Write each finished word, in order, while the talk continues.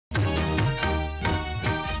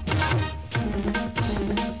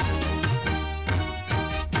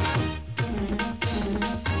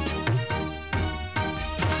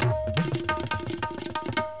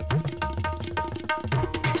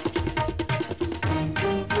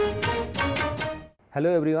Hello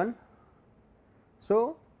everyone.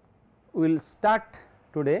 So, we will start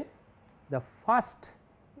today the first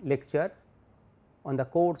lecture on the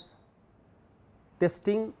course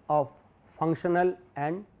testing of functional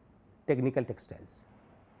and technical textiles.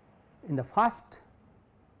 In the first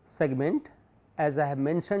segment, as I have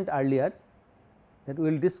mentioned earlier, that we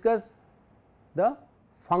will discuss the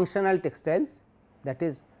functional textiles, that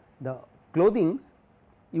is the clothing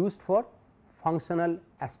used for functional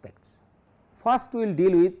aspects. First we will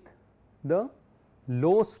deal with the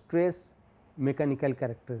low stress mechanical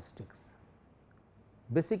characteristics.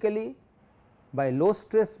 Basically, by low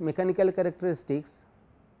stress mechanical characteristics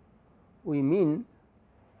we mean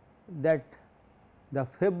that the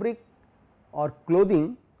fabric or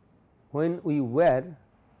clothing when we wear,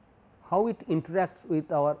 how it interacts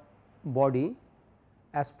with our body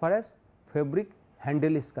as far as fabric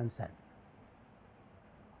handle is concerned.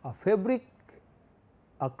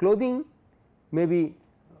 A clothing may be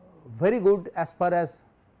very good as far as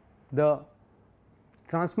the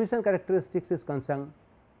transmission characteristics is concerned,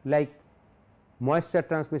 like moisture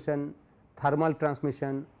transmission, thermal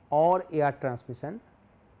transmission or air transmission,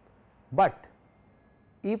 but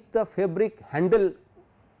if the fabric handle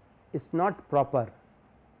is not proper,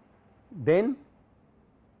 then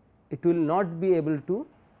it will not be able to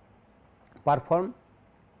perform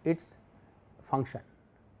its function.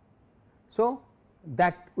 So,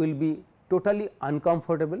 that will be totally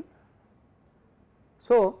uncomfortable.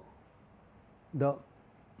 So, the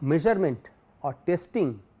measurement or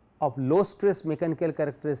testing of low stress mechanical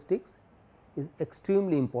characteristics is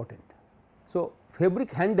extremely important. So,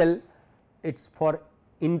 fabric handle, it is for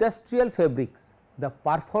industrial fabrics, the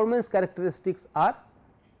performance characteristics are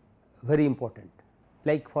very important,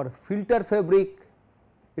 like for filter fabric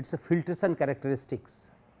it is a filtration characteristics,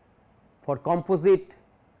 for composite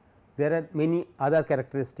there are many other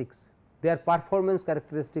characteristics, their performance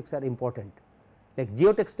characteristics are important, like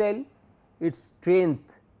geotextile its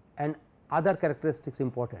strength and other characteristics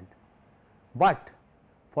important, but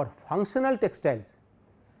for functional textiles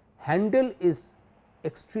handle is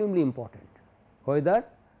extremely important, whether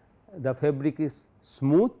the fabric is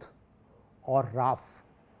smooth or rough,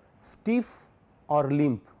 stiff or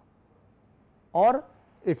limp, or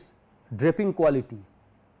its draping quality.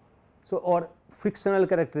 So, or frictional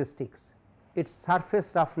characteristics, its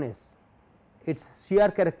surface roughness, its shear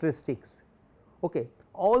characteristics, okay.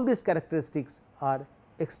 All these characteristics are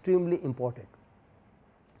extremely important.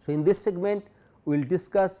 So, in this segment we will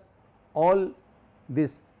discuss all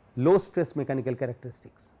these low stress mechanical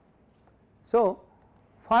characteristics. So,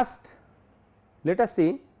 first let us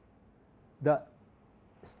see the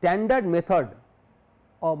standard method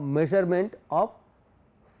of measurement of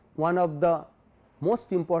one of the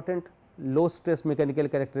most important low stress mechanical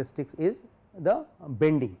characteristics is the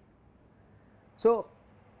bending. So,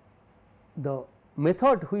 the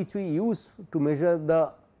method which we use to measure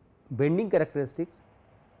the bending characteristics,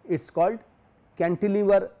 it is called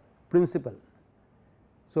cantilever principle.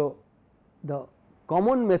 So, the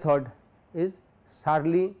common method is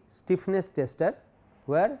Shirley stiffness tester,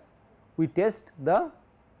 where we test the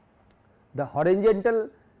horizontal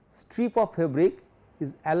strip of fabric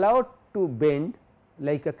is allowed to bend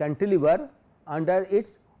like a cantilever under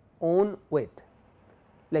its own weight.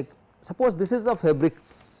 Like suppose this is a fabric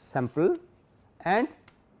sample, and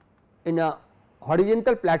in a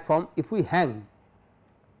horizontal platform if we hang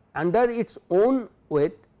under its own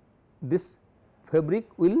weight, this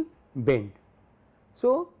fabric will bend.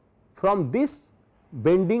 So, from this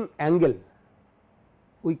bending angle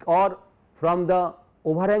or from the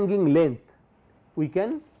overhanging length we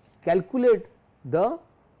can calculate the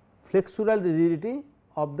flexural rigidity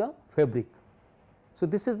of the fabric. So,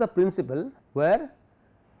 this is the principle where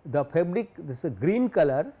the fabric, this is a green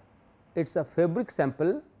color, it is a fabric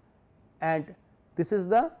sample and this is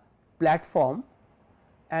the platform,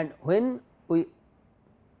 and when we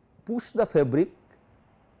push the fabric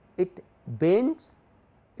it bends,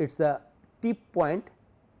 it is the tip point,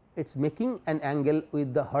 it is making an angle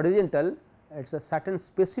with the horizontal, it is a certain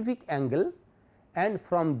specific angle, and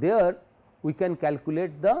from there we can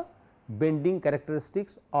calculate the bending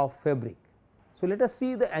characteristics of fabric. So, let us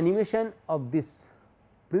see the animation of this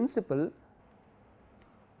principle.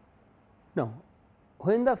 Now,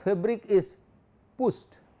 when the fabric is pushed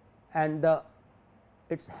and it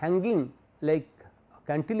is hanging like a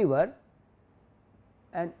cantilever,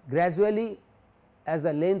 and gradually as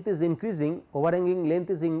the length is increasing, overhanging length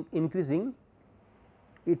is increasing,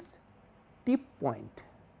 its tip point,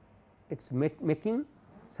 it is making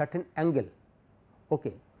certain angle.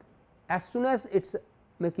 Okay. As soon as it is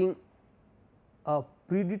making a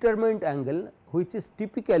predetermined angle, which is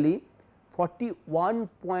typically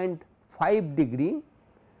 41.5 degree.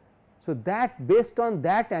 So, that based on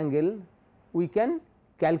that angle we can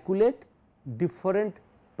calculate different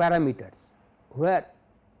parameters, where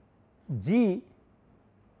G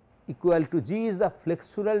equal to G is the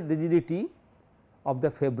flexural rigidity of the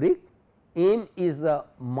fabric, M is the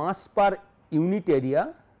mass per unit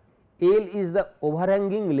area, L is the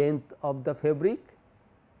overhanging length of the fabric,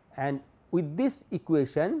 and with this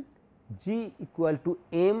equation G equal to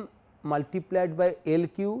M multiplied by L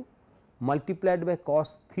q multiplied by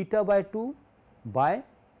cos theta by 2 by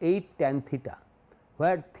 8 tan theta,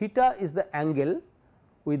 where theta is the angle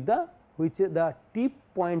with the which the tip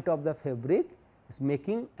point of the fabric is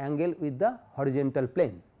making angle with the horizontal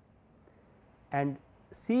plane, and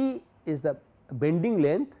C is the bending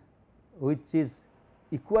length which is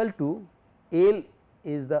equal to L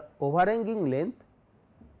is the overhanging length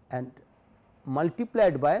and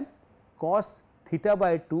multiplied by cos theta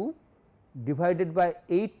by 2 divided by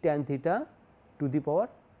 8 tan theta to the power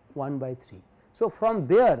 1 by 3. So, from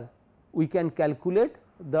there we can calculate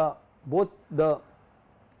the both the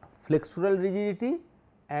flexural rigidity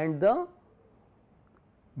and the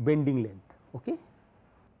bending length. Okay.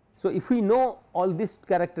 So, if we know all these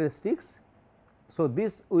characteristics, so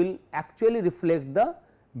this will actually reflect the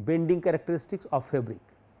bending characteristics of fabric.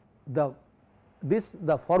 The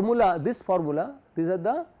formula these are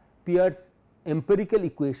the Peirce empirical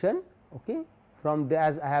equation. Okay. From there,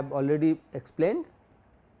 as I have already explained,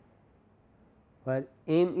 where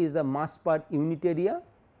M is the mass per unit area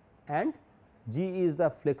and G is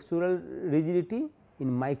the flexural rigidity in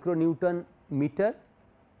micronewton meter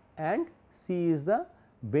and C is the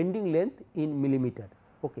bending length in millimeter.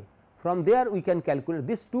 Okay. From there we can calculate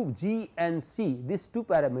these two G and C, these two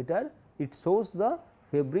parameter, it shows the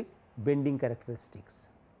fabric bending characteristics.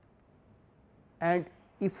 And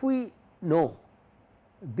if we know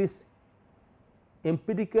this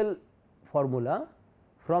empirical formula,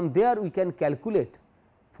 from there we can calculate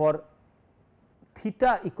for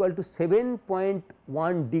theta equal to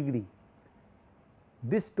 7.1 degree,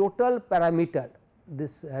 this total parameter,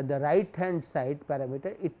 this the right hand side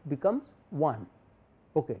parameter, it becomes 1,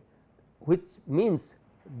 okay, which means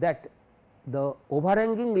that the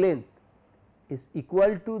overhanging length is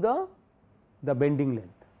equal to the bending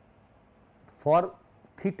length for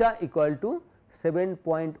theta equal to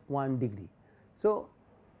 7.1 degree. So,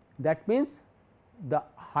 that means the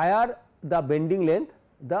higher the bending length,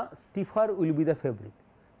 the stiffer will be the fabric.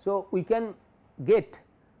 So, we can get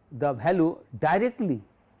the value directly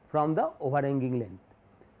from the overhanging length.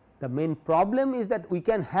 The main problem is that we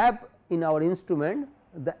can have in our instrument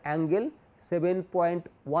the angle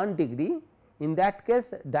 7.1 degree. In that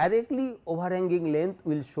case, directly overhanging length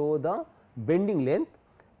will show the bending length,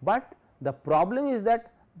 but the problem is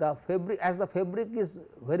that the fabric, as the fabric is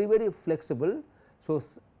very flexible. So,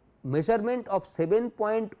 measurement of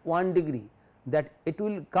 7.1 degree, that it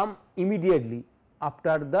will come immediately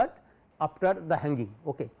after that, after the hanging.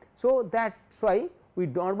 Okay. So, that is why we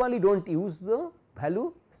normally do not use the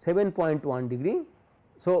value 7.1 degree.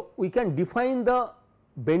 So, we can define the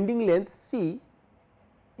bending length C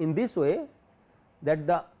in this way, that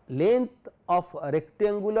the length of a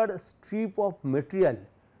rectangular strip of material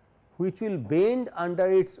which will bend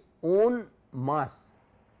under its own mass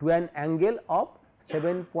to an angle of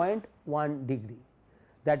 7.1 degree.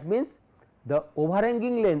 That means, the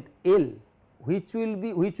overhanging length L which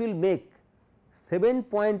will make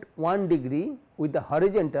 7.1 degree with the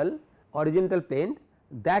horizontal plane,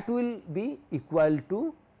 that will be equal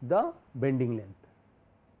to the bending length.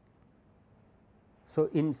 So,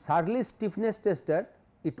 in Charley stiffness tester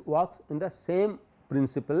it works in the same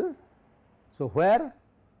principle. So, where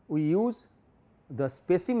we use the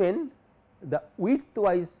specimen, the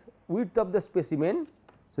width of the specimen.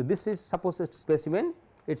 So, this is suppose a specimen,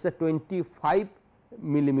 it is a 25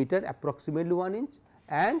 millimeter, approximately 1 inch,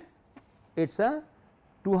 and it is a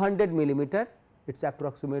 200 millimeter, it is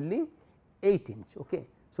approximately 8 inch. Okay.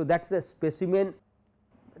 So, that is the specimen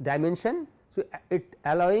dimension. So, it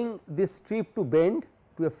allowing this strip to bend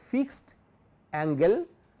to a fixed angle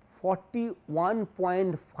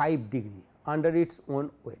 41.5 degree under its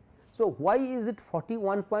own weight. So, why is it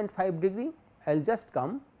 41.5 degree? I will just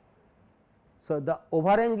come. So, the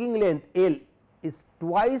overhanging length L is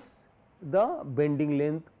twice the bending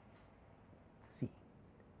length C.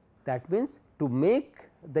 That means, to make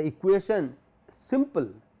the equation simple,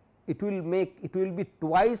 it will be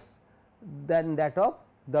twice than that of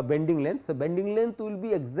the bending length. So, bending length will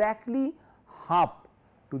be exactly half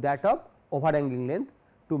to that of overhanging length.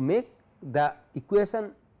 To make the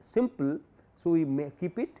equation simple, so we may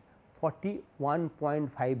keep it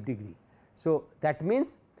 41.5 degree. So, that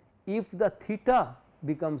means, if the theta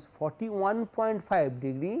becomes 41.5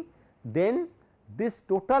 degree, then this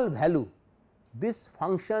total value, this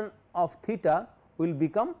function of theta will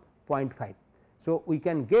become 0.5. So, we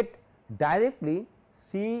can get directly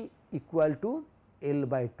C equal to L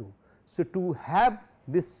by 2. So, to have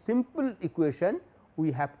this simple equation,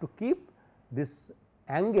 we have to keep this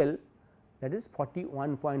angle, that is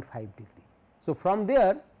 41.5 degree. So, from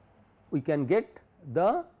there we can get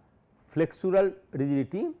the flexural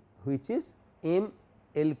rigidity, which is m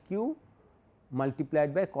L q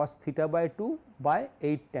multiplied by cos theta by 2 by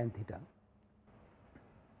 8 tan theta.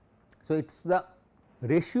 So, it is the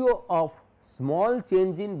ratio of small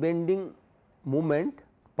change in bending moment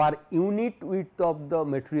per unit width of the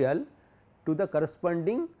material to the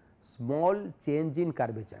corresponding small change in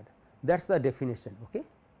curvature. That is the definition. Okay.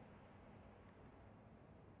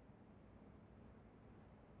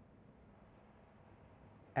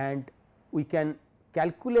 And we can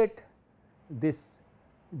calculate this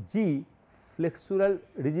G flexural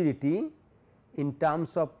rigidity in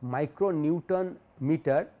terms of micronewton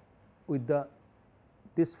meter with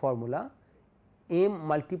this formula, m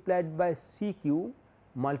multiplied by C q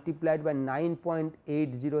multiplied by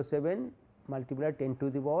 9.807 multiplied 10 to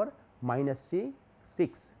the power minus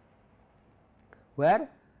 6, where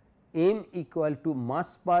m equal to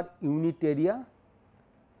mass per unit area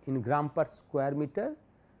in gram per square meter,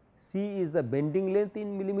 C is the bending length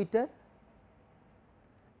in millimeter,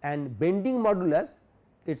 and bending modulus,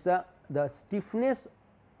 it is the stiffness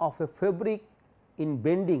of a fabric in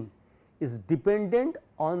bending is dependent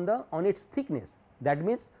on its thickness. That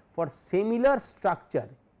means, for similar structure,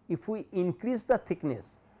 if we increase the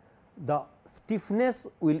thickness, the stiffness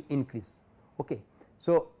will increase. Okay.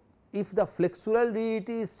 So, if the flexural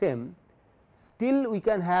rigidity is same, still we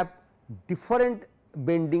can have different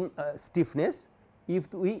bending stiffness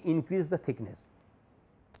if we increase the thickness.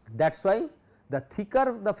 That is why the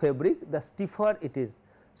thicker the fabric, the stiffer it is.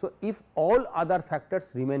 So, if all other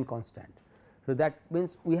factors remain constant. So, that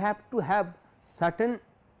means we have to have certain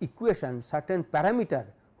equation, certain parameter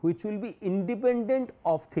which will be independent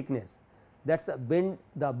of thickness. That is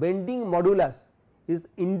the bending modulus is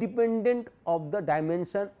independent of the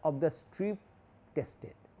dimension of the strip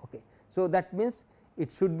tested. Okay. So, that means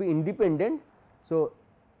it should be independent. So,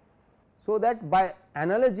 that by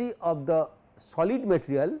analogy of the solid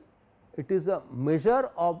material, it is a measure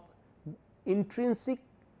of intrinsic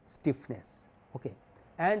stiffness. Okay.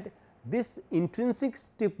 And this intrinsic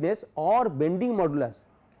stiffness or bending modulus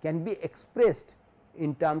can be expressed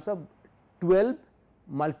in terms of 12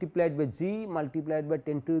 multiplied by G multiplied by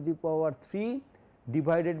 10 to the power 3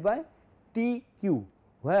 divided by T q,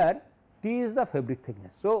 where T is the fabric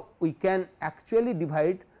thickness. So, we can actually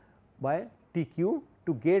divide by T q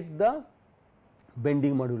to get the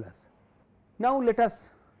bending modulus. Now, let us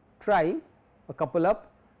try a couple of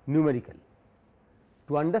numerical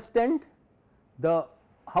to understand the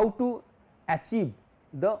how to achieve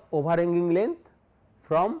the overhanging length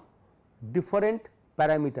from different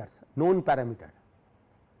parameters, known parameter.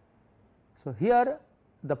 So, here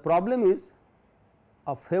the problem is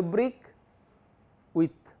a fabric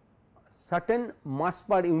with certain mass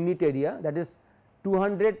per unit area, that is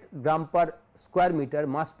 200 gram per square meter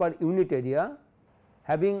mass per unit area,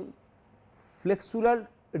 having flexural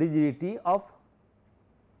rigidity of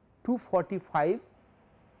 245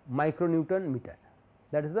 micronewton meter,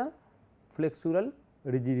 that is the flexural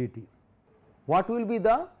rigidity. What will be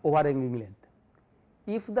the overhanging length?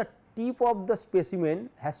 If the tip of the specimen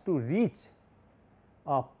has to reach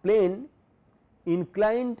a plane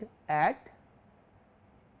inclined at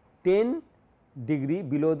 10 degree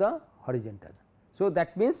below the horizontal. So,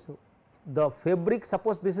 that means the fabric,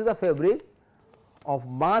 suppose this is the fabric of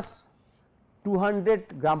mass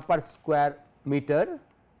 200 gram per square meter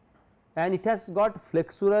and it has got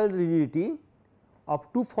flexural rigidity of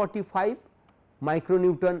 245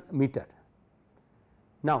 micronewton meter.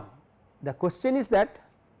 Now, the question is that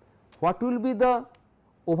what will be the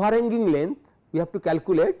overhanging length we have to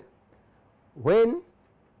calculate when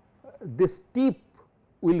this tip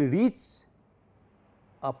will reach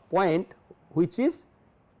a point which is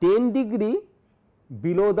 10 degree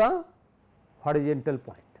below the horizontal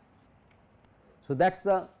point. So, that is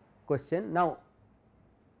the question. Now,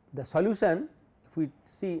 the solution, if we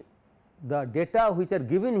see the data which are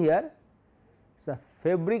given here, so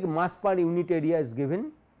fabric mass per unit area is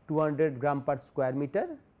given 200 gram per square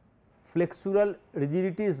meter, flexural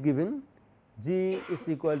rigidity is given, G is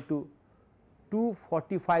equal to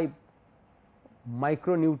 245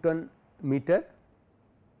 micronewton meter,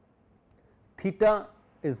 theta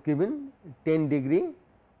is given 10 degree,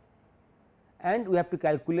 and we have to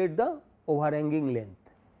calculate the overhanging length.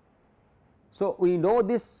 So, we know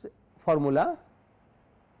this formula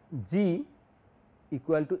G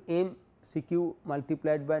equal to m CQ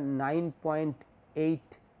multiplied by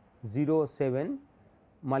 9.807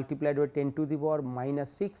 multiplied by 10 to the power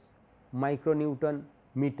minus 6 micronewton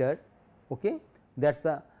meter. Okay. That is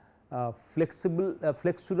the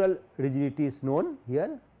flexural rigidity is known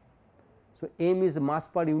here. So, m is mass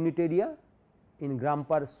per unit area in gram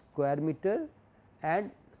per square meter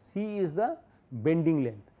and C is the bending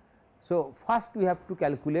length. So, first we have to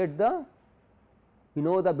calculate the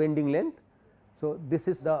the bending length. So, this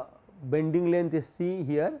is the bending length is C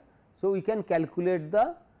here. So, we can calculate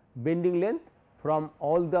the bending length from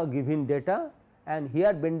all the given data, and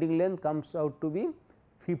here bending length comes out to be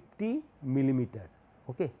 50 millimeter.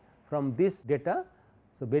 Okay. From this data,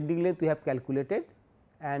 so bending length we have calculated,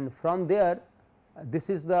 and from there this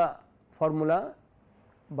is the formula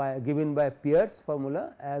given by Pierce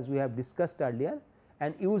formula as we have discussed earlier,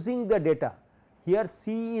 and using the data here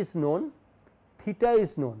C is known, theta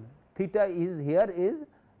is known, theta is here is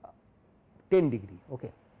 10 degree.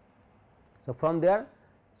 Okay. So, from there,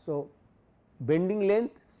 so bending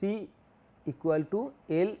length C equal to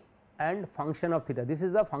L and function of theta, this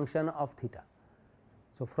is the function of theta.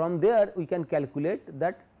 So, from there we can calculate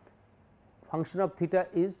that function of theta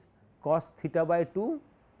is cos theta by 2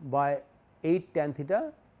 by 8 tan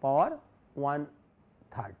theta power 1/3.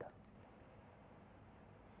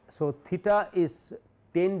 So, theta is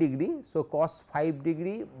 10 degree. So, cos 5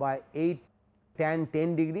 degree by 8 tan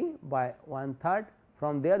 10 degree by 1/3.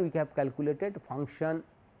 From there we have calculated function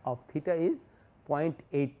of theta is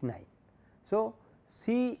 0.89. So,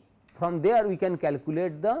 C from there we can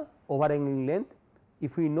calculate the overhanging length.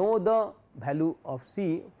 If we know the value of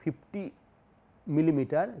C 50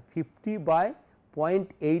 millimeter, 50 by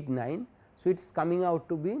 0.89. So, it is coming out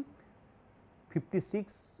to be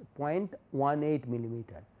 56.18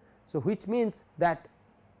 millimeter. So, which means that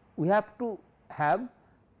we have to have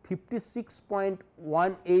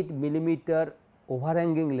 56.18 millimeter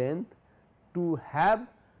overhanging length to have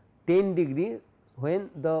 10 degree when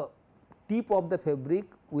the tip of the fabric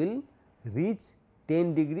will reach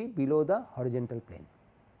 10 degree below the horizontal plane.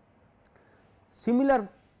 Similar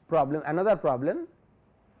problem, another problem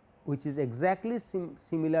which is exactly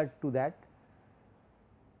similar to that,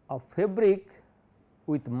 a fabric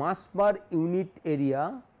with mass per unit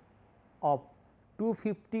area of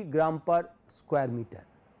 250 gram per square meter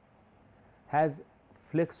has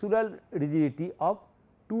flexural rigidity of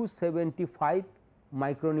 275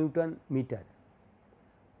 micronewton meter.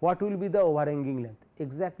 What will be the overhanging length?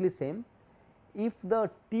 Exactly same. If the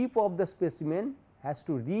tip of the specimen has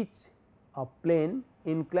to reach a plane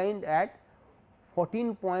inclined at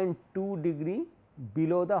 14.2 degree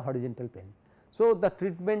below the horizontal plane. So, the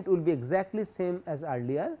treatment will be exactly same as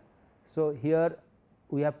earlier. So, here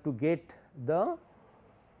we have to get the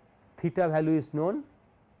theta value is known.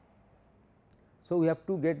 So, we have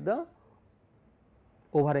to get the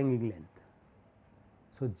overhanging length.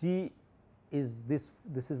 So, G is this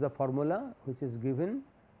is the formula which is given.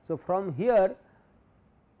 So, from here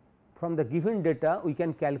from the given data we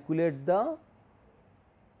can calculate the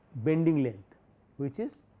bending length which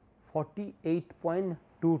is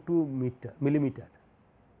 48.22 millimeter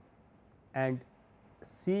and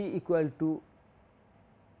C equal to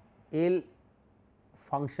L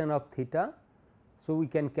function of theta. So, we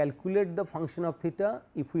can calculate the function of theta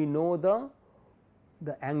if we know the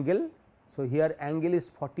angle. So, here angle is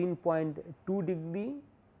 14.2 degree.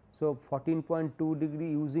 So, 14.2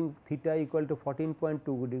 degree using theta equal to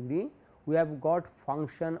 14.2 degree, we have got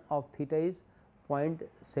function of theta is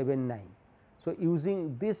 0.79. So,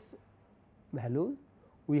 using this value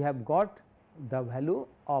we have got the value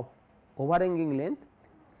of overhanging length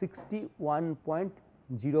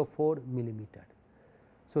 61.04 millimeter.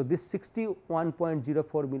 So, this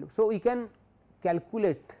 61.04 millimeter. So, we can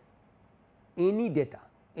calculate any data,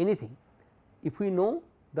 anything if we know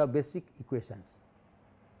the basic equations.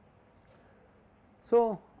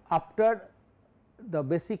 So, after the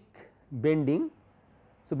basic bending,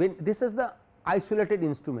 so this is the isolated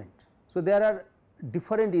instrument. So, there are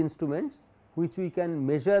different instruments which we can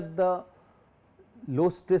measure the low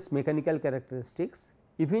stress mechanical characteristics.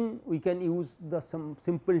 Even we can use the some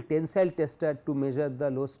simple tensile tester to measure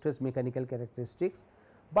the low stress mechanical characteristics,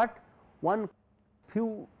 but one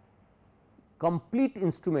few complete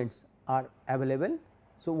instruments are available.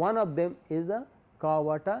 So, one of them is the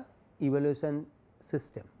Kawabata evaluation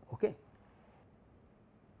system. Okay.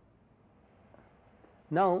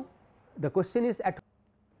 Now, the question is at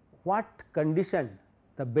what condition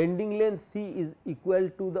the bending length C is equal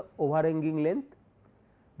to the overhanging length.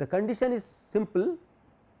 The condition is simple,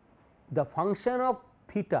 the function of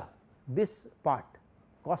theta, this part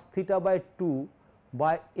cos theta by 2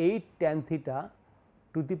 by 8 tan theta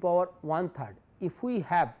to the power 1/3. If we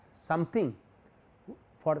have something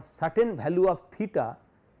for certain value of theta,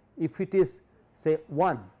 if it is say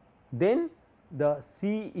 1, then the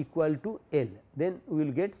C equal to L, then we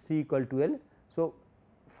will get C equal to L. So,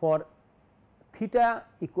 for theta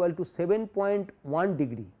equal to 7.1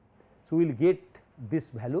 degree, so we will get this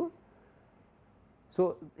value.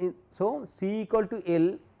 So, C equal to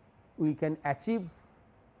L we can achieve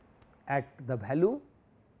at the value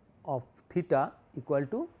of theta equal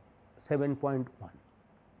to 7.1.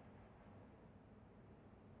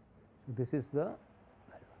 So, this is the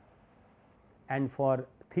value, and for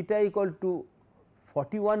theta equal to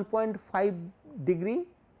 41.5 degree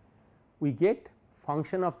we get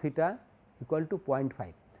function of theta equal to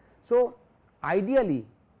 0.5. So, ideally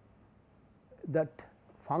that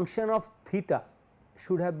function of theta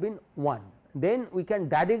should have been 1, then we can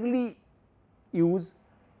directly use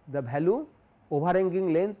the value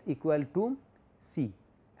overhanging length equal to C.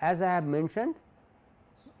 As I have mentioned,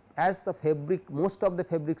 as the fabric, most of the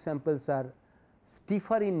fabric samples are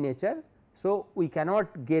stiffer in nature. So, we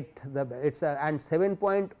cannot get the it is and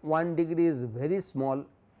 7.1 degree is very small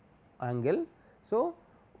angle. So,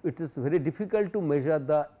 it is very difficult to measure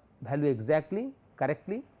the value exactly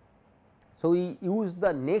correctly. So, we use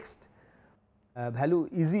the next value,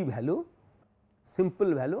 easy value,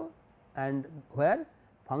 simple value, and where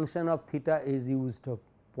function of theta is used of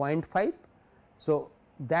 0.5. So,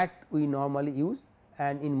 that we normally use,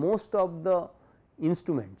 and in most of the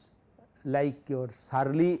instruments like your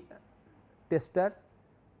Surley tester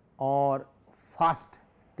or fast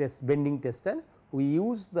test bending tester, we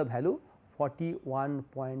use the value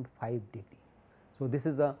 41.5 degree. So, this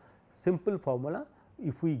is the simple formula.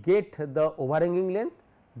 If we get the overhanging length,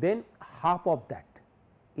 then half of that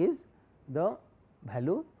is the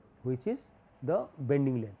value which is the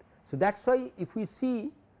bending length. So, that is why if we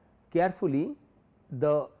see carefully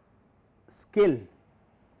the scale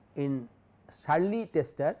in Surley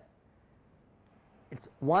tester, it is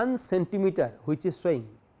 1 centimeter which is showing,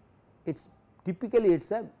 it is typically it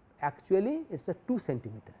is a actually it is a 2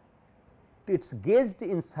 centimeter. It is gauged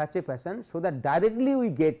in such a fashion, so that directly we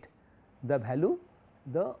get the value,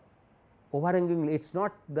 the overhanging, it is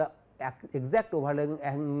not the exact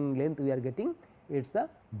overhanging length we are getting, it is the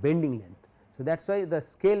bending length. So, that is why the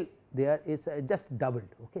scale there is just doubled.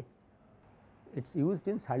 Okay. It is used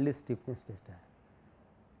in Surley stiffness tester.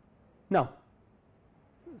 Now,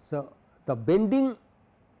 so the bending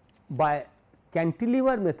by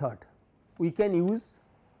cantilever method we can use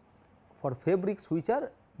for fabrics which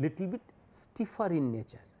are little bit stiffer in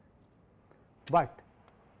nature, but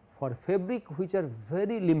for fabric which are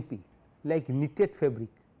very limpy like knitted fabric,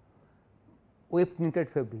 weft knitted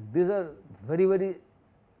fabric, these are very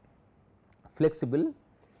flexible.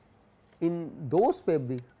 In those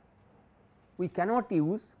fabrics we cannot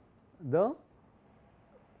use the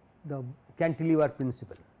cantilever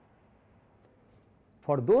principle.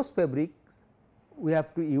 For those fabrics we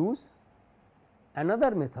have to use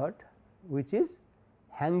another method which is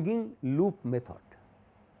hanging loop method.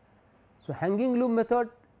 So, hanging loop method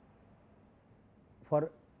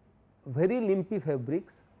for very limpy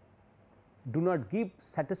fabrics do not give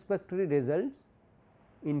satisfactory results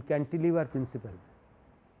in cantilever principle,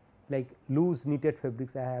 like loose knitted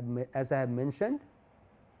fabrics as I have mentioned.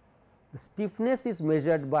 The stiffness is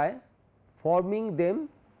measured by forming them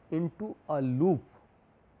into a loop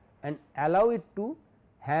and allow it to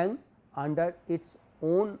hang under its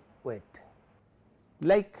own weight.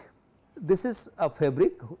 Like this is a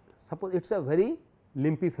fabric, suppose it is a very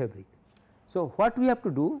limpy fabric. So, what we have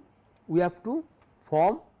to do? We have to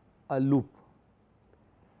form a loop.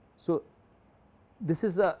 So, this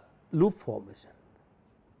is a loop formation.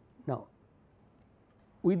 Now,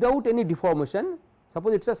 without any deformation,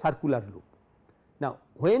 suppose it is a circular loop. Now,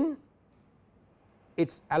 when it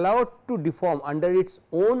is allowed to deform under its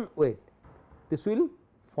own weight, this will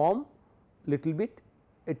form little bit,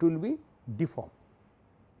 it will be deformed.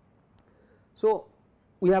 So,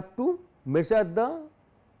 we have to measure the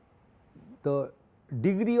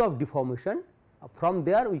degree of deformation. From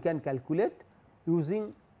there we can calculate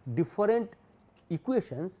using different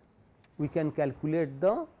equations, we can calculate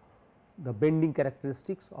the bending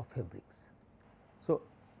characteristics of fabrics. So,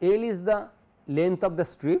 L is the length of the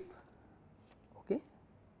strip, okay.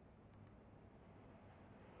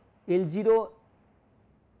 L0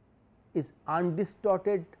 is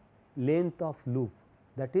undistorted length of loop,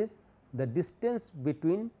 that is the distance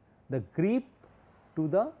between the grip to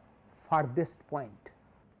the farthest point.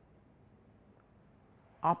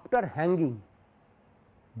 After hanging,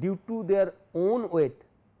 due to their own weight,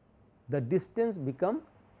 the distance become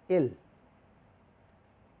L,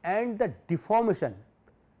 and the deformation,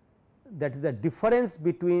 that is the difference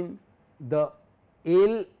between the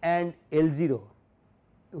L and L 0,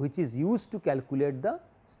 which is used to calculate the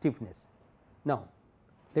stiffness. Now,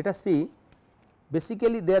 let us see,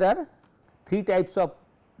 basically there are 3 types of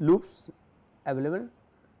loops available.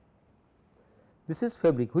 This is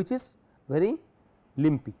fabric which is very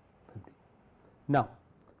limpy fabric. Now,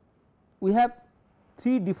 we have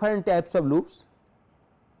 3 different types of loops.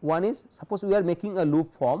 One is, suppose we are making a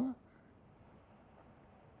loop form,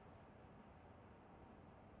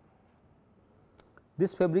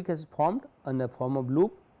 this fabric has formed on the form of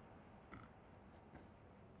loop.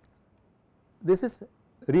 This is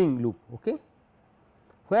ring loop, okay,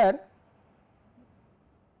 where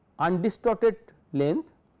undistorted length,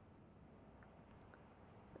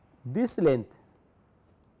 this length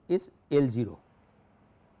is L 0,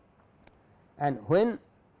 and when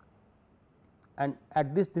and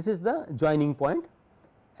at this is the joining point,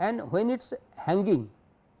 and when it is hanging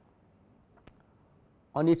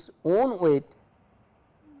on its own weight,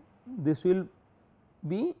 this will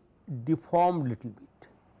be deformed little bit.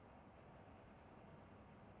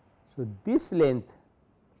 So, this length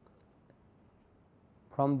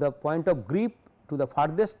from the point of grip to the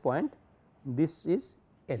farthest point, this is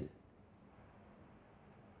L.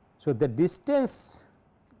 So, the distance,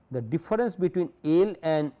 the difference between L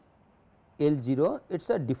and L 0, it is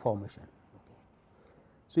a deformation. Okay.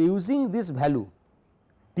 So, using this value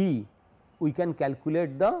D, we can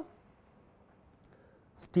calculate the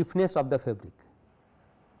stiffness of the fabric.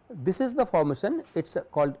 This is the formation, it is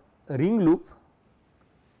called ring loop.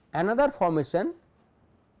 Another formation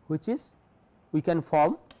which is we can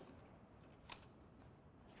form,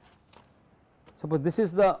 suppose this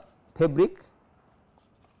is the fabric,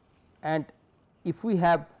 and if we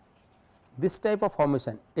have this type of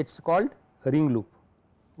formation, it is called ring loop,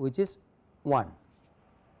 which is 1.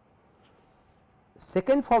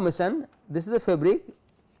 Second formation, this is the fabric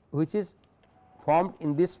which is formed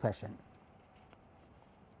in this fashion,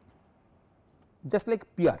 just like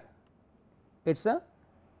pier, it is a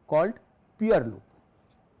called pier loop.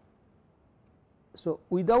 So,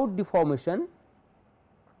 without deformation,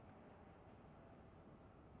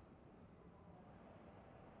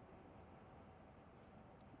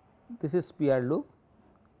 this is pier loop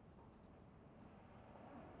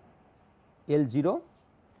L 0,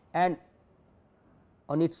 and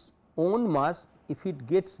on its own mass, if it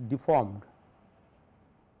gets deformed,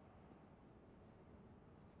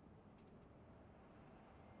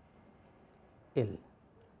 L.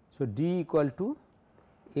 So, D equal to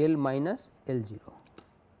L minus L 0.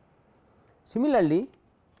 Similarly,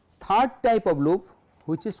 third type of loop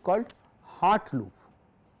which is called heart loop,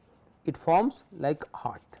 it forms like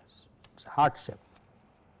heart, heart shape.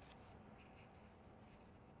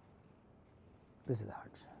 This is the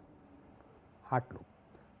heart loop.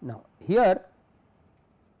 Now, here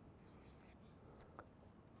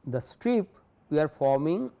the strip we are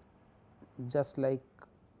forming just like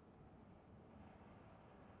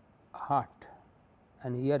heart,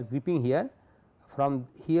 and we are gripping here. From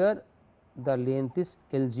here the length is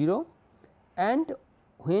L 0, and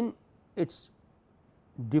when it is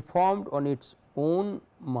deformed on its own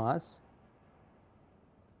mass,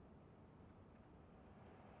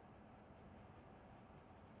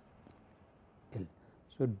 L.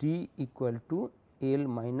 So, D equal to L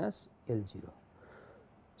minus L 0.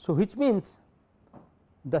 So, which means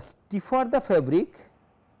the stiffer the fabric,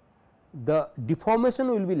 the deformation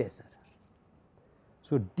will be lesser.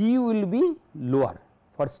 So, D will be lower.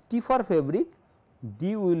 For stiffer fabric,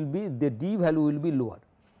 D will be, the D value will be lower.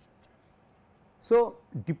 So,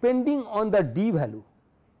 depending on the D value,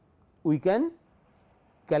 we can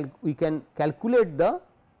calculate the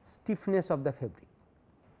stiffness of the fabric.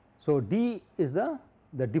 So, D is the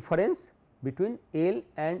difference between L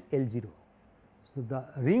and L 0. So, the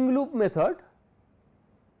ring loop method,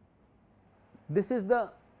 this is the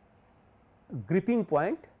gripping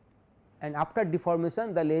point, and after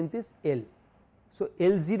deformation the length is L. So,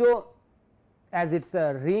 L 0, as it is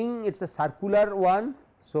a ring, it is a circular one.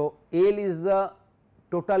 So, L is the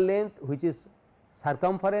total length which is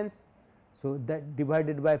circumference. So, that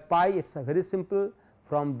divided by pi, it is a very simple.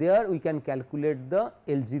 From there we can calculate the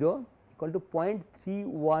L 0 equal to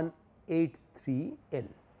 0.3183 L.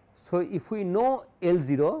 So, if we know L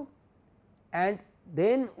 0, and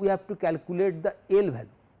then we have to calculate the L value.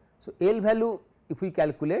 So, L value if we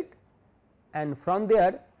calculate, and from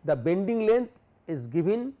there the bending length is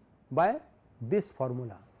given by this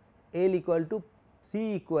formula, L equal to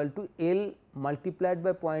C equal to L multiplied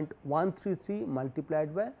by 0.133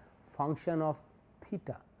 multiplied by function of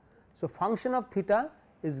theta. So, function of theta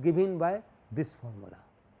is given by this formula,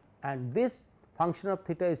 and this function of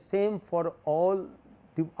theta is same for all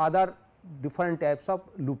the other different types of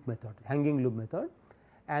loop method, hanging loop method,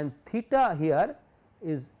 and theta here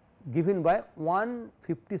is given by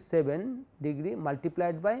 157 degree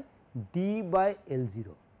multiplied by d by L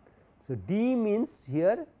 0. So, d means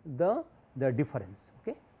here the difference.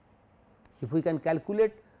 Okay. If we can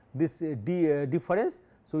calculate this difference,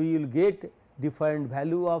 so we will get different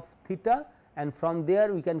value of theta, and from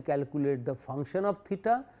there we can calculate the function of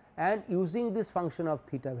theta, and using this function of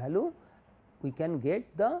theta value we can get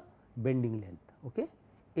the bending length, okay,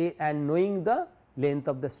 and knowing the length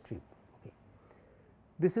of the strip. Okay.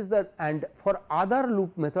 This is the, and for other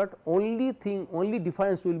loop method only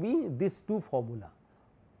difference will be this two formula,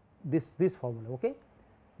 this formula. Okay.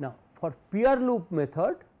 Now, for pure loop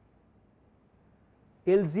method,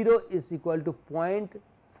 L 0 is equal to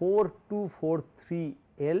 0.4243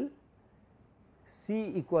 L,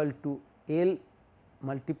 C equal to L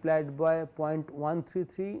multiplied by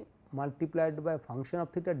 0.133 multiplied by function of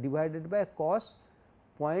theta divided by cos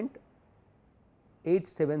 0.87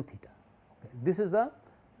 theta. Okay. This is the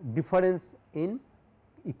difference in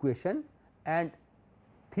equation, and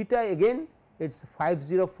theta again it is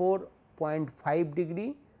 504.5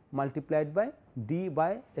 degree multiplied by d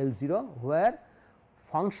by L 0, where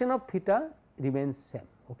function of theta remains same.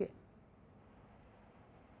 Okay.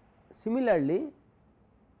 Similarly,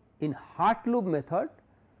 in heart loop method,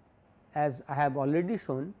 as I have already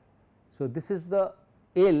shown, so this is the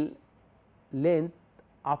L length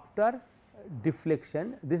after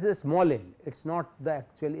deflection, this is a small L, it is not the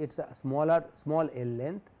actual, it is a small L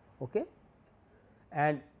length. Okay.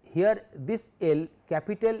 And here this L,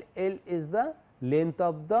 capital L is the length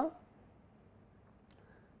of the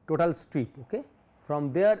total strip. Okay.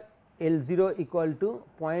 From there L 0 equal to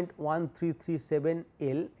 0.1337 L,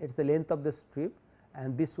 it is the length of the strip,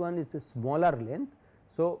 and this one is a smaller length.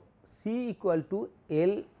 So, C equal to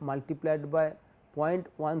L multiplied by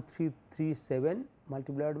 0.1337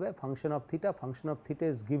 multiplied by function of theta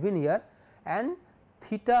is given here, and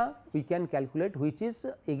theta we can calculate, which is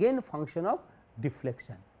again function of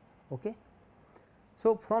deflection. Okay.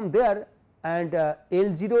 So, from there, and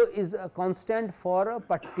L 0 is a constant for a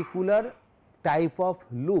particular type of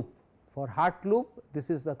loop. For heart loop, this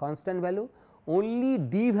is the constant value, only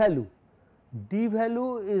d value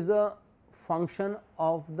is a function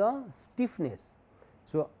of the stiffness.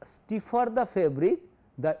 So, stiffer the fabric,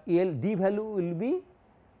 the d value will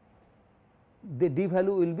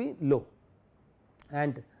be low,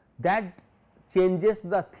 and that changes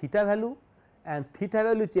the theta value, and theta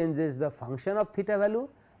value changes the function of theta value,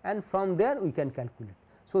 and from there we can calculate.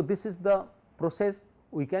 So, this is the process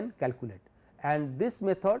we can calculate, and this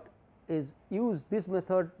method is used, this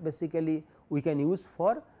method basically we can use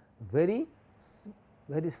for very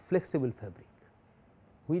flexible fabric,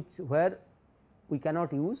 where we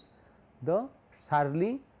cannot use the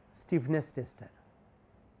Shirley stiffness tester.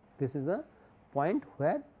 This is the point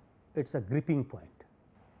where it is a gripping point.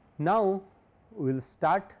 Now, we will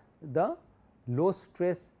start the low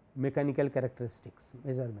stress mechanical characteristics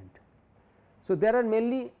measurement. So, there are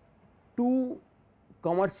mainly two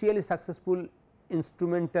commercially successful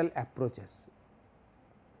instrumental approaches.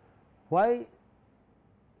 Why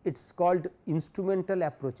it is called instrumental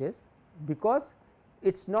approaches? Because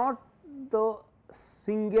it is not the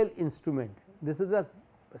single instrument, this is a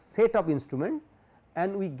set of instrument,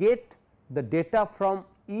 and we get the data from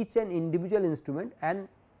each and individual instrument and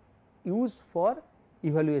use for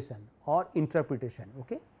evaluation or interpretation.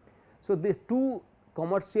 Okay. So, these two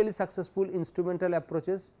commercially successful instrumental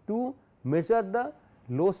approaches to measure the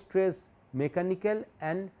low stress mechanical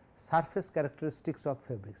and surface characteristics of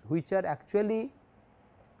fabrics, which are actually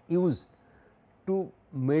used to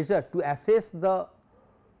measure, to assess the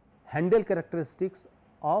handle characteristics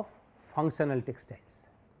of functional textiles.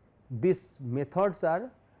 These methods are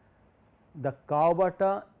the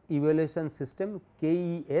Kawabata evaluation system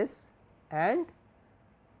KES and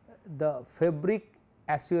the fabric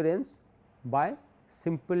assurance by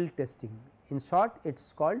simple testing. In short, it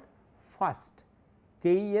is called FAST.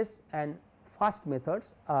 KES and FAST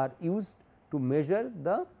methods are used to measure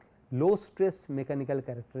the low stress mechanical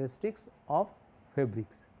characteristics of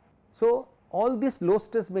fabrics. So, all these low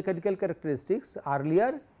stress mechanical characteristics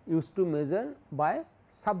earlier used to measure by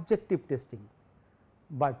subjective testing,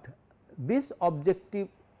 but these objective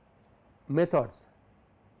methods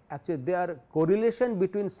actually there are correlation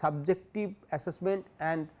between subjective assessment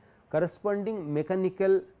and corresponding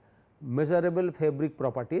mechanical measurable fabric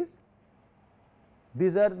properties.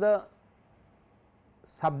 These are the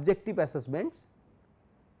subjective assessments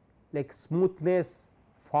like smoothness,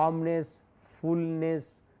 firmness,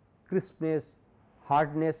 fullness, crispness,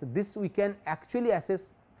 hardness. This we can actually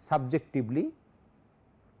assess subjectively.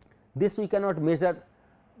 This we cannot measure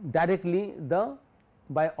directly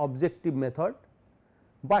by objective method,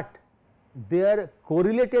 but they are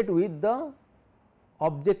correlated with the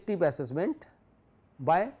objective assessment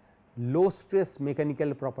by low stress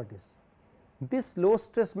mechanical properties. These low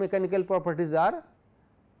stress mechanical properties are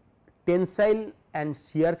tensile and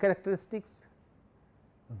shear characteristics,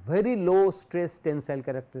 very low stress tensile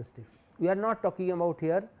characteristics. We are not talking about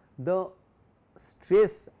here the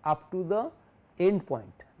stress up to the end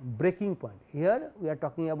point, breaking point. Here we are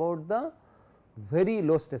talking about the very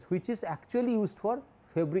low stress, which is actually used for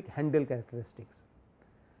fabric handle characteristics,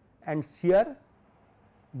 and shear,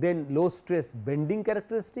 then low stress bending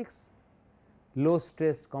characteristics, low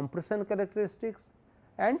stress compression characteristics,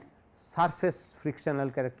 and surface frictional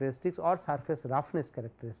characteristics or surface roughness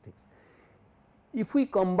characteristics. If we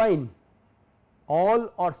combine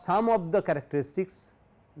all or some of the characteristics,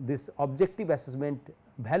 this objective assessment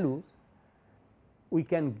values, we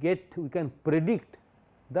can predict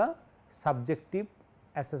the subjective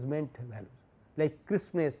assessment values like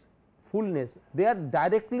crispness, fullness. They are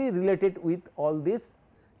directly related with all these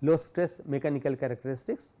low stress mechanical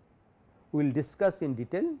characteristics. We will discuss in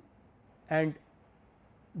detail, and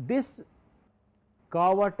this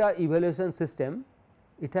Kawabata evaluation system,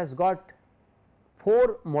 it has got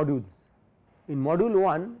 4 modules. In module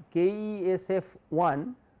 1, KESF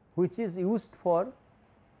 1, which is used for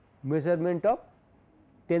measurement of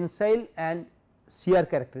tensile and shear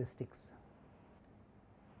characteristics.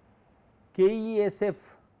 KESF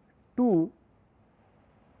 2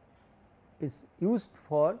 is used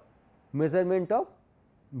for measurement of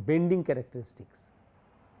bending characteristics.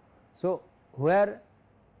 So, where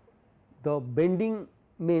the bending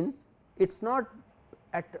means it is not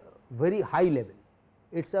at very high level,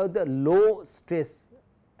 it is at the low stress,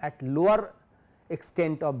 at lower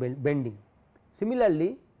extent of bending.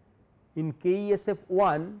 Similarly, in KESF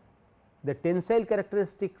 1, the tensile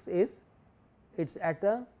characteristics is it is at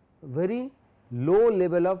a very low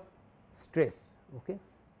level of stress. Okay.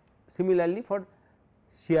 Similarly, for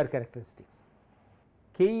shear characteristics,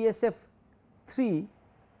 KESF 3,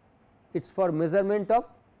 it is for measurement of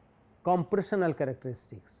compressional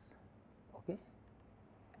characteristics, okay,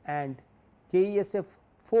 and KESF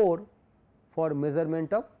 4 for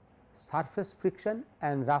measurement of surface friction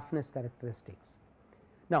and roughness characteristics.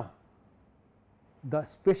 Now, the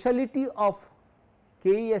speciality of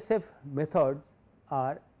KESF methods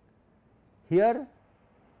are, here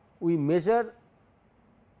we measure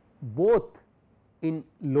both in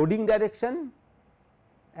loading direction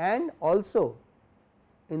and also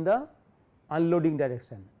in the unloading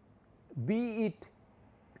direction, be it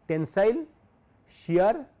tensile,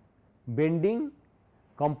 shear, bending,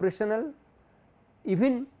 compressional,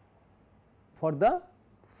 even for the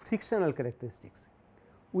frictional characteristics.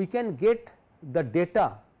 We can get the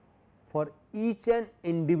data for each and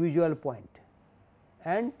individual point,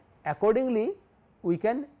 and accordingly we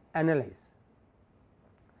can analyze.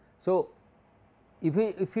 So,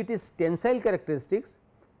 if it is tensile characteristics,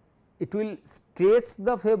 it will stretch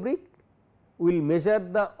the fabric, we will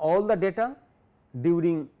measure all the data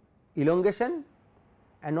during elongation,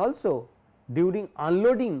 and also during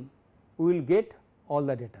unloading we will get all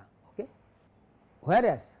the data. Okay.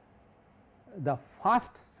 Whereas, the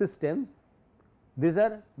fast systems, these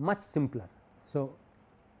are much simpler. So,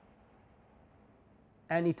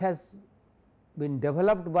 and it has been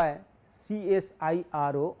developed by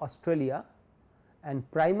CSIRO Australia, and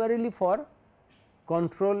primarily for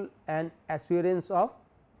control and assurance of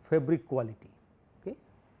fabric quality. Okay.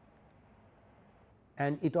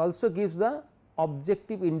 And it also gives the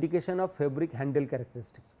objective indication of fabric handle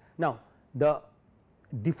characteristics. Now, the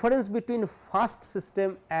difference between fast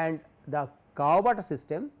system and the Kawabata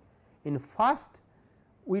system, in fast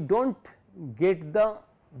we do not get the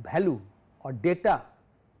value or data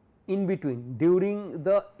in between during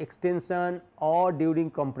the extension or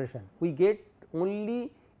during compression, we get only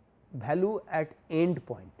value at end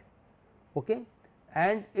point, okay,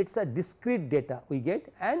 and it is a discrete data we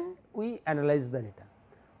get and we analyze the data.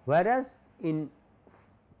 Whereas, in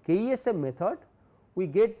KESF method we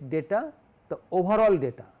get data, the overall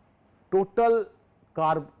data, total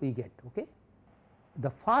curve we get. Okay. The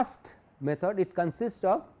fast method, it consists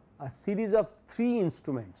of a series of 3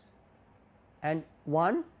 instruments and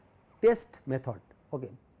one test method. Okay.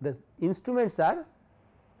 The instruments are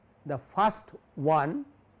the first one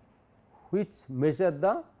which measure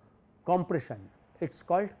the compression, it is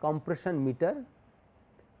called compression meter.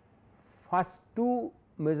 First 2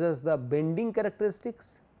 measures the bending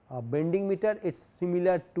characteristics bending meter, it is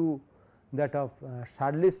similar to that of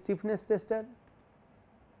Shirley stiffness tester,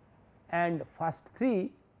 and first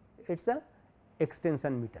 3 it is a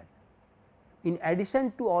extension meter. In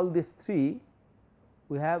addition to all these 3,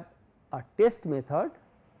 we have a test method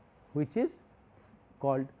which is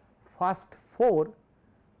called first 4,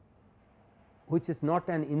 which is not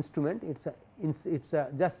an instrument, it is a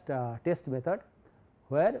just a test method,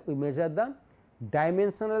 where we measure the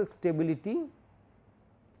dimensional stability,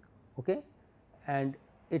 okay, and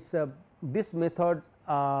it's a these methods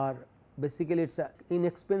are basically it's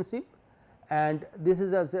inexpensive, and this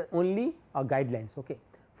is as only a guidelines, okay,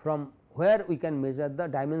 from where we can measure the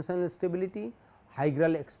dimensional stability,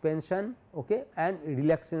 hygral expansion, okay, and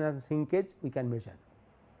relaxation of shrinkage we can measure.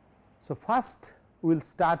 So, first we will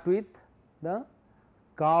start with the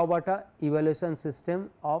Kawabata evaluation system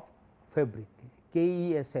of fabric,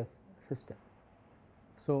 KESF system.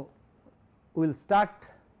 So, we will start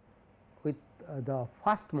with the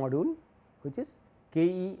first module, which is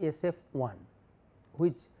KESF 1,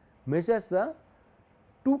 which measures the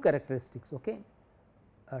 2 characteristics, okay,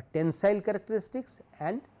 tensile characteristics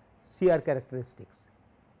and shear characteristics.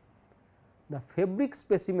 The fabric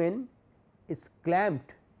specimen is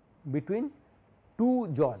clamped between 2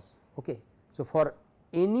 jaws. Okay. So, for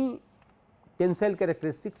any tensile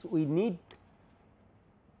characteristics we need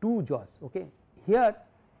 2 jaws. Okay. Here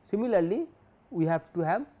similarly, we have to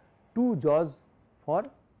have 2 jaws for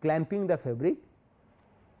clamping the fabric.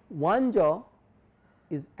 One jaw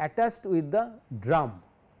is attached with the drum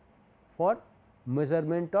for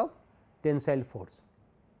measurement of tensile force.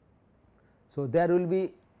 So, there will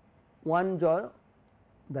be one jaw,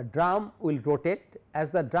 the drum will rotate, as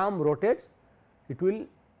the drum rotates it will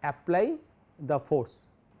apply the force.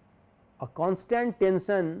 A constant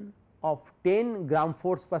tension of 10 gram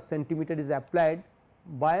force per centimeter is applied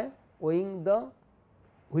by weighing the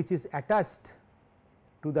which is attached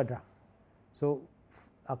to the drum. So,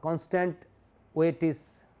 a constant weight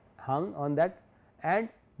is hung on that, and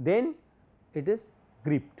then it is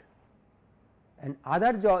gripped, and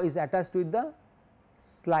other jaw is attached with the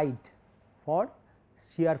slide for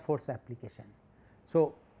shear force application.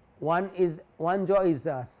 So, one jaw is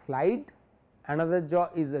a slide, another jaw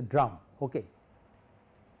is a drum. Okay.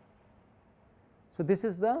 So, this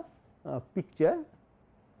is the picture,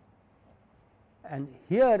 and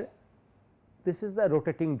here this is the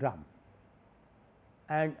rotating drum,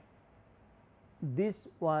 and this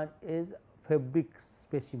one is fabric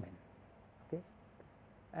specimen, okay,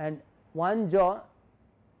 and one jaw,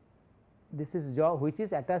 this is jaw which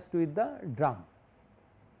is attached with the drum.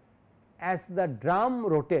 As the drum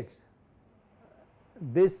rotates,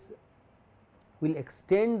 this will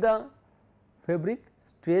extend the fabric,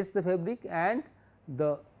 stretch the fabric, and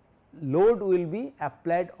the load will be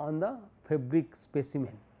applied on the fabric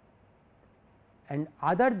specimen, and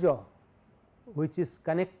other jaw which is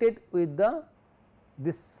connected with the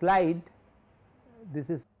this slide, this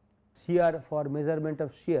is shear for measurement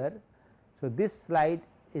of shear. So, this slide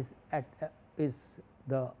is is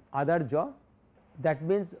the other jaw. That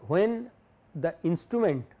means, when the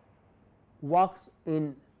instrument works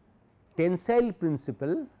in tensile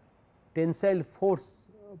principle, tensile force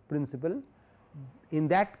principle, in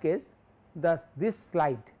that case this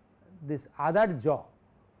slide, this other jaw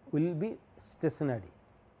will be stationary,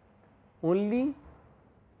 only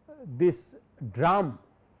this drum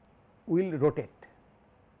will rotate.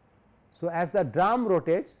 So, as the drum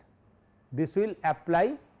rotates, this will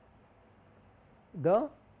apply the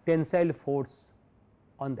tensile force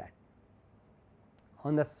on that,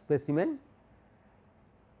 on the specimen,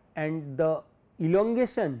 and the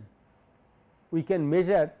elongation we can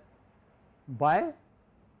measure by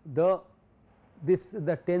the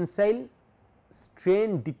tensile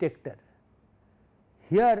strain detector.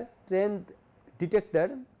 Here strain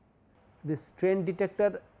detector, this strain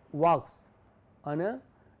detector works on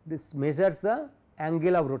this measures the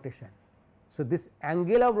angle of rotation. So, this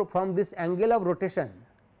angle of from this angle of rotation,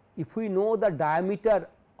 if we know the diameter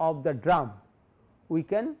of the drum, we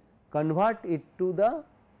can convert it to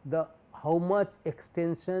the how much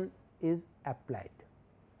extension is applied,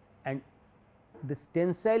 and this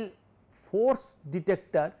tensile force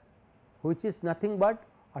detector, which is nothing but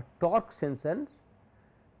a torque sensor.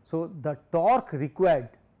 So, the torque required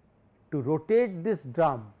to rotate this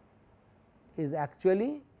drum is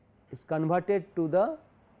actually is converted to the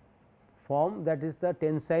form, that is the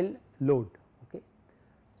tensile load. Okay.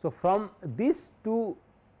 So, from these two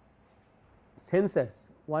sensors,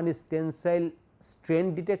 one is tensile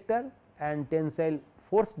strain detector and tensile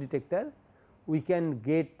force detector, we can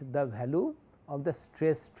get the value of the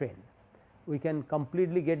stress strain. We can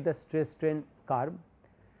completely get the stress strain curve,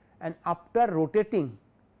 and after rotating,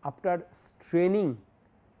 after straining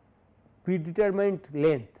predetermined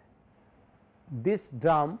length, this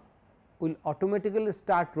drum will automatically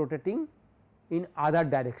start rotating in other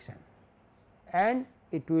direction and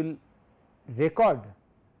it will record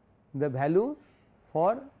the value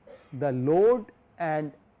for the load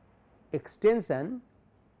and extension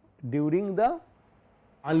during the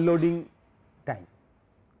unloading time.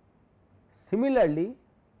 Similarly,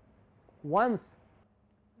 once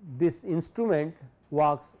this instrument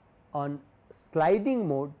works on sliding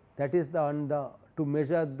mode, that is to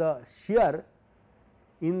measure the shear,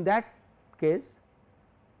 in that case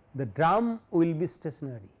the drum will be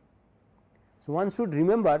stationary. So, one should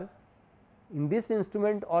remember, in this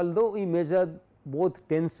instrument although we measure both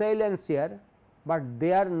tensile and shear, but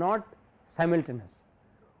they are not simultaneous.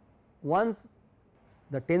 Once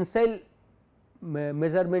the tensile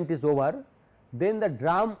measurement is over, then the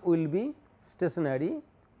drum will be stationary,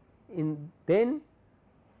 then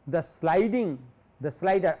the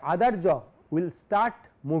slider other jaw will start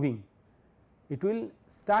moving. It will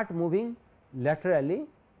start moving laterally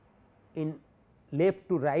in left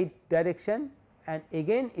to right direction, and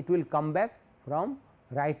again it will come back from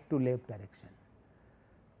right to left direction.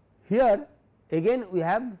 Here again we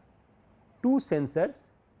have two sensors.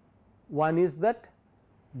 One is that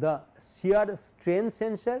the shear strain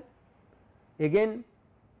sensor, again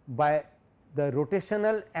by the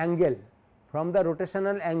rotational angle, from the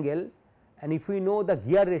rotational angle, and if we know the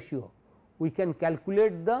gear ratio, we can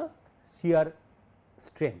calculate the shear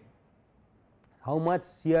strain, how much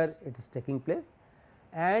shear it is taking place,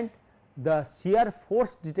 and the shear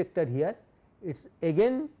force detector here, it's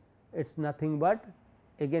again it's nothing but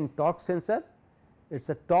again torque sensor. It's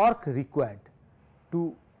a torque required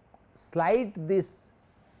to slide this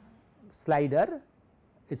slider,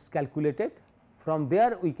 it's calculated. From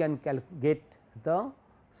there we can get the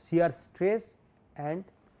shear stress and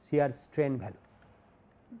shear strain value.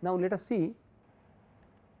 Now, let us see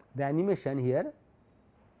the animation here.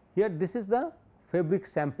 Here this is the fabric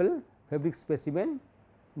sample, fabric specimen,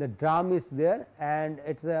 the drum is there and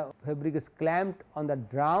it's a fabric is clamped on the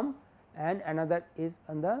drum and another is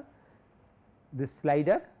on the this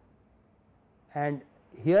slider, and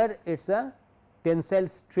here it is a tensile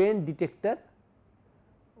strain detector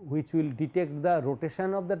which will detect the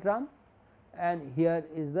rotation of the drum, and here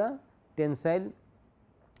is the tensile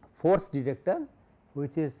force detector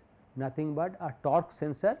which is nothing but a torque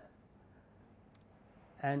sensor,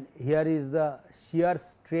 and here is the shear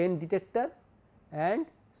strain detector and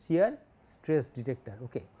shear stress detector.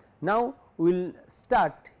 Okay. Now, we will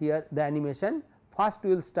start here the animation. First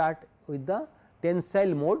we will start with the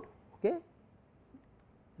tensile mode. Okay.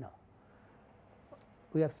 Now,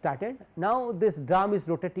 we have started. Now, this drum is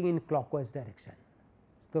rotating in clockwise direction.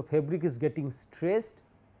 So, fabric is getting stressed,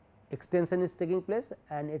 extension is taking place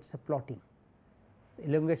and it is a plotting. So,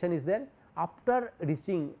 elongation is there. After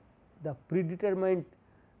reaching the predetermined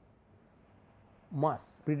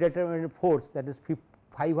mass, predetermined force, that is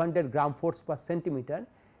 500 gram force per centimeter,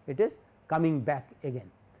 it is coming back again.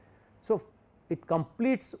 So, it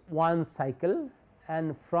completes one cycle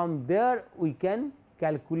and from there we can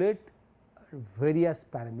calculate various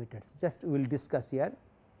parameters. Just we will discuss here.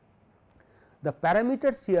 The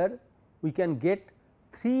parameters here we can get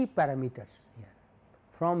 3 parameters here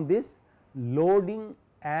from this loading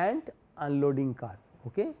and unloading curve.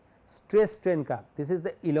 Okay. Stress strain curve, this is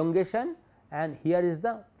the elongation and here is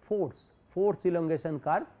the force elongation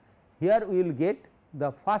curve. Here we will get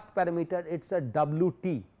the first parameter, it is a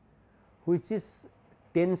WT, which is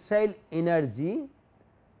tensile energy,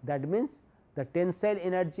 that means the tensile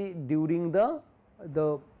energy during the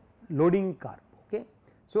loading curve. Okay.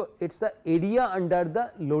 So, it is the area under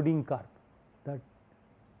the loading curve, the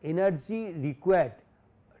energy required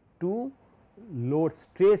to load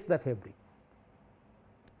stress the fabric,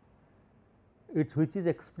 which is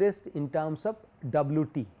expressed in terms of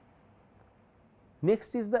WT.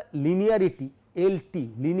 Next is the linearity,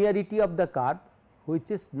 LT, linearity of the curve,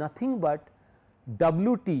 which is nothing but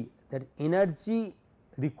WT, that energy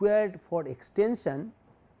required for extension,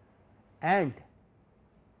 and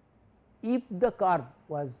if the curve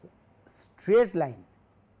was straight line,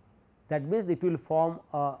 that means it will form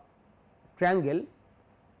a triangle,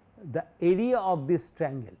 the area of this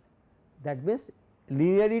triangle, that means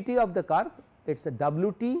linearity of the curve, it is a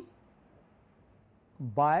WT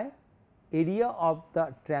by area of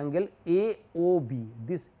the triangle AOB,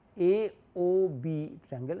 this AOB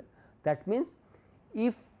triangle. That means,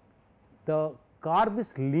 if the curve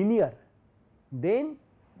is linear, then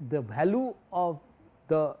the value of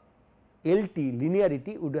the LT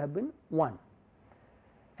linearity would have been 1,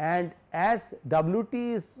 and as WT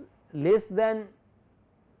is less than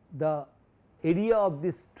the area of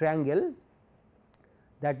this triangle,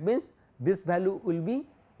 that means this value will be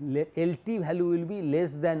LT value will be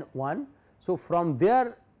less than 1. So, from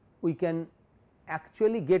there we can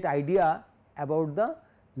actually get idea about the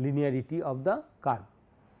linearity of the curve.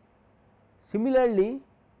 Similarly,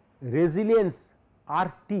 resilience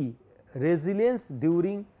RT, resilience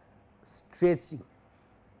during stretching,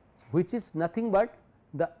 which is nothing but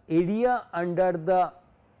the area under the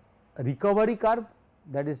recovery curve,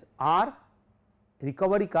 that is R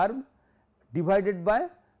recovery curve divided by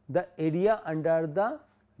the area under the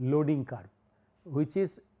loading curve, which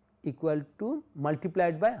is equal to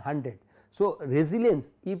multiplied by 100. So,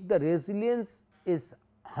 resilience, if the resilience is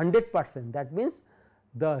 100%, that means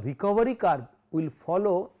the recovery curve will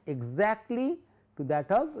follow exactly to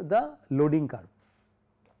that of the loading curve.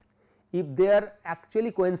 If they are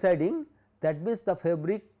actually coinciding, that means the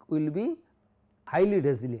fabric will be highly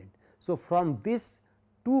resilient. So, from these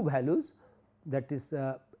two values, that is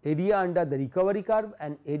area under the recovery curve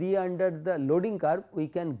and area under the loading curve, we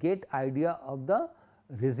can get idea of the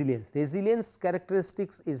resilience. Resilience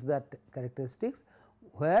characteristics is that characteristics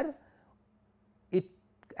where it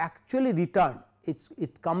actually return,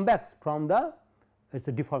 it comes back from the it is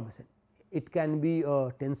a deformation. It can be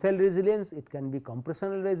a tensile resilience, it can be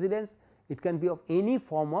compressional resilience, it can be of any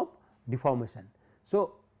form of deformation.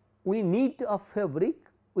 So, we need a fabric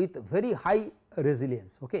with very high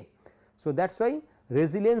resilience. Okay. So, that is why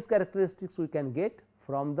resilience characteristics we can get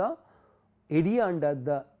from the area under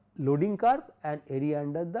the loading curve and area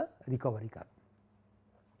under the recovery curve.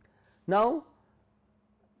 Now,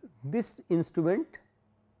 this instrument,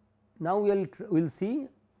 now we will see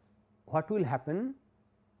what will happen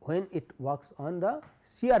when it works on the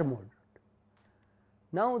shear mode.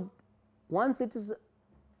 Now, once it is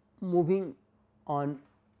moving on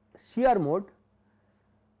shear mode,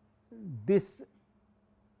 this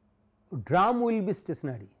drum will be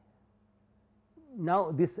stationary.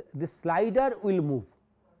 Now, this slider will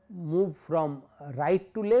move from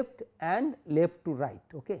right to left and left to right,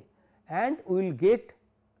 okay, and we will get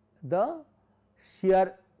the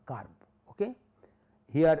shear curve. Okay.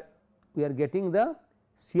 Here we are getting the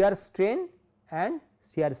shear strain and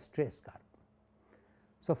shear stress curve.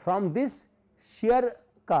 So, from this shear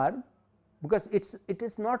curve, because it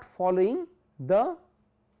is not following the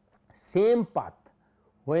same path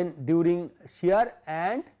when during shear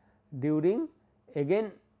and during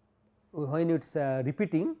again when it is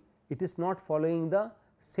repeating, it is not following the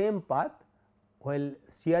same path while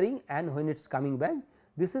shearing and when it is coming back.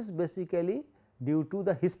 This is basically due to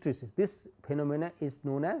the hysteresis. This phenomena is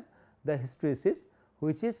known as the hysteresis,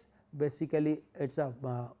 which is basically it is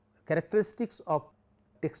a characteristics of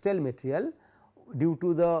textile material due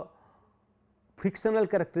to the frictional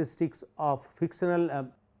characteristics of frictional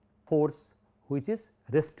force, which is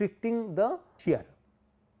restricting the shear.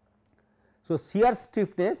 So, shear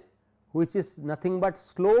stiffness, which is nothing but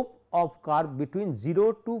slope of curve between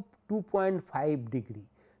 0 to 2.5 degree.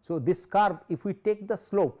 So, this curve, if we take the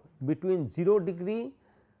slope between 0 degree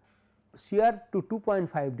shear to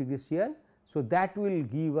 2.5 degree shear, so that will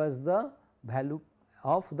give us the value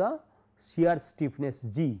of the shear stiffness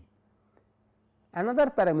G. Another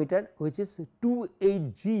parameter which is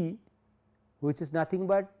 2Hg, which is nothing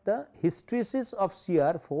but the hysteresis of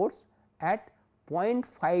shear force at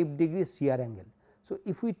 0.5 degree shear angle. So,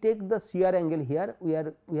 if we take the shear angle here, we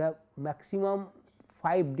have maximum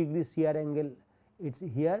 5 degree shear angle, it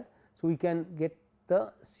is here. So, we can get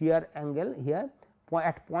the shear angle here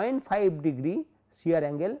at 0.5 degree shear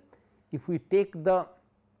angle. If we take the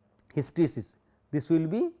hysteresis, this will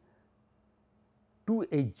be 2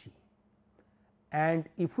 Hg, and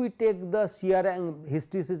if we take the shear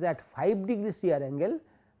hysteresis at 5 degree shear angle,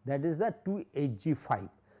 that is the 2 Hg 5.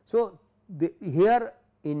 So, here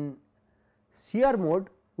in shear mode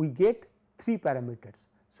we get 3 parameters.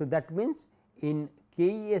 So, that means in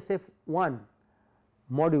KESF 1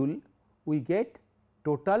 module we get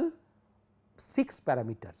total 6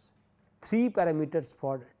 parameters, 3 parameters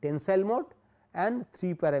for tensile mode and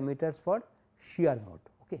 3 parameters for shear mode.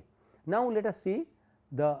 Okay. Now, let us see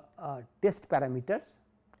the test parameters.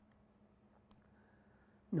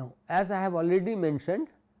 Now, as I have already mentioned,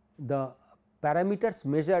 the parameters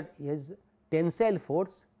measured is tensile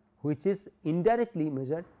force, which is indirectly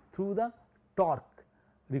measured through the torque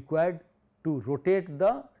required to rotate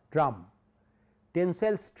the drum,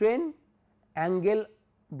 tensile strain angle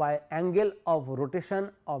by angle of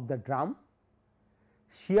rotation of the drum,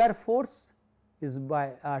 shear force is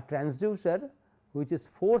by a transducer, which is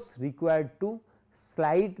force required to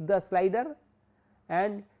slide the slider,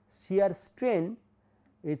 and shear strain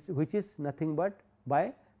which is nothing but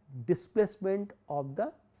by displacement of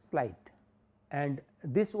the slide, and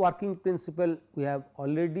this working principle we have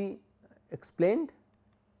already explained,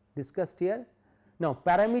 discussed here. Now,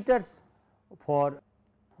 parameters for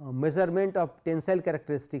measurement of tensile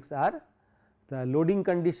characteristics are the loading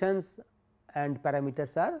conditions, and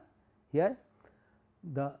parameters are here.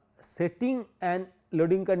 The setting and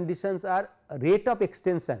loading conditions are rate of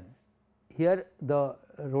extension. Here the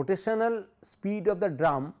rotational speed of the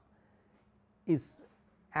drum is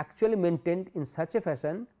actually maintained in such a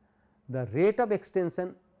fashion, the rate of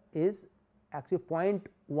extension is actually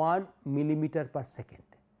 0.1 millimeter per second,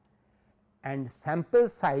 and sample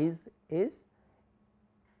size is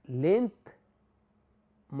length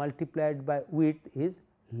multiplied by width, is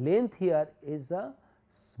length here is a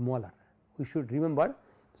smaller. We should remember,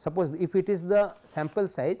 suppose if it is the sample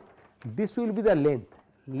size, this will be the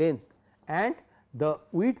length and the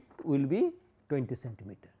width will be 20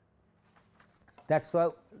 centimeter. That is why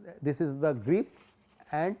this is the grip,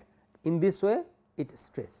 and in this way it is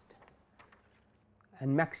stressed,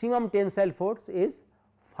 and maximum tensile force is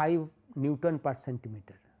 5 Newton per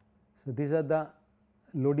centimeter. So, these are the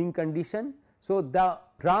loading condition. So, the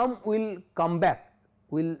drum will come back,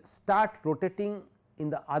 will start rotating in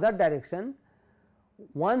the other direction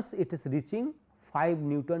once it is reaching 5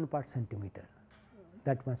 Newton per centimeter,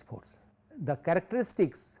 that much force. The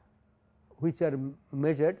characteristics which are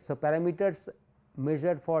measured, so parameters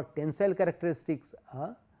measured for tensile characteristics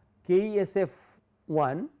are KESF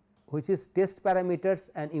 1, which is test parameters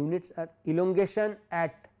and units are elongation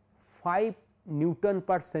at 5 Newton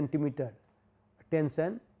per centimeter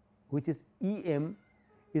tension, which is EM,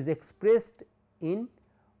 is expressed in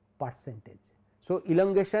percentage. So,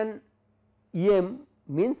 elongation EM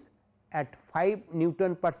means at 5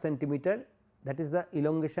 Newton per centimeter, that is the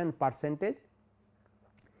elongation percentage.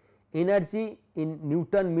 Energy in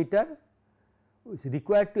Newton meter is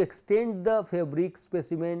required to extend the fabric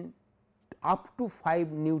specimen up to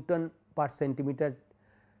 5 Newton per centimeter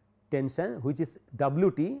tension, which is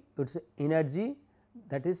WT, it is energy,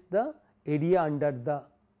 that is the area under the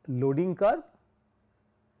loading curve.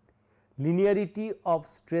 Linearity of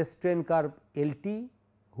stress strain curve LT,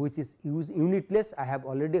 which is unitless, I have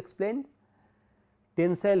already explained.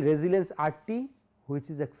 Tensile resilience RT, which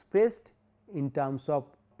is expressed in terms of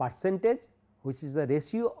percentage, which is the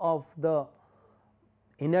ratio of the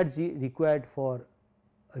energy required for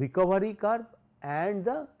recovery curve and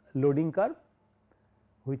the loading curve,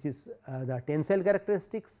 which is the tensile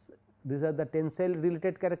characteristics. These are the tensile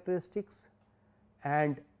related characteristics,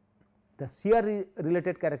 and the shear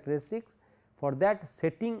related characteristics. For that,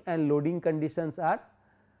 setting and loading conditions are,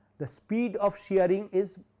 the speed of shearing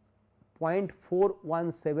is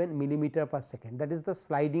 0.417 millimeter per second, that is the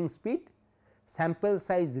sliding speed. Sample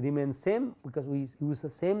size remains same because we use the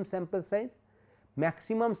same sample size.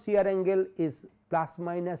 Maximum shear angle is plus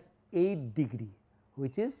minus 8 degree,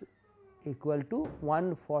 which is equal to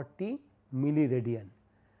 140 milliradian,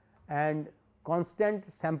 and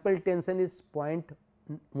constant sample tension is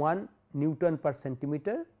 0.1 Newton per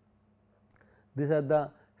centimeter. These are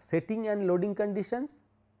the setting and loading conditions,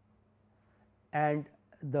 and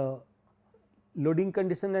the loading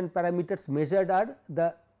condition and parameters measured are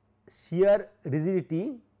the shear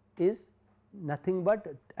rigidity is nothing but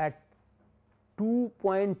at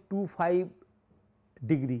 2.25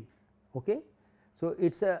 degree. Okay. So,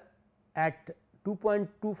 it is at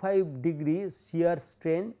 2.25 degrees shear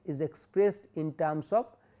strain is expressed in terms of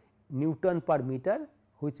Newton per meter,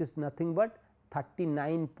 which is nothing but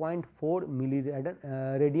 39.4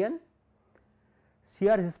 milliradian.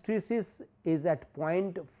 Shear hysteresis is at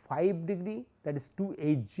 0.5 degree, that is 2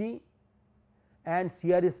 Hg, and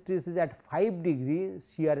shear hysteresis is at 5 degree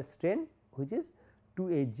shear strain, which is 2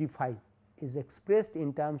 Hg 5, is expressed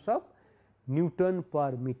in terms of Newton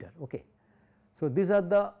per meter. Okay. So, these are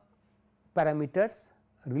the parameters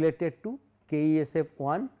related to KESF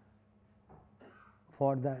 1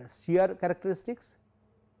 for the shear characteristics,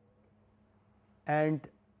 and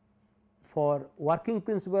for working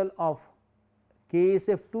principle of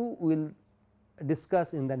KESF 2 we will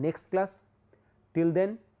discuss in the next class. Till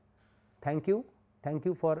then, thank you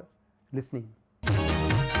for listening.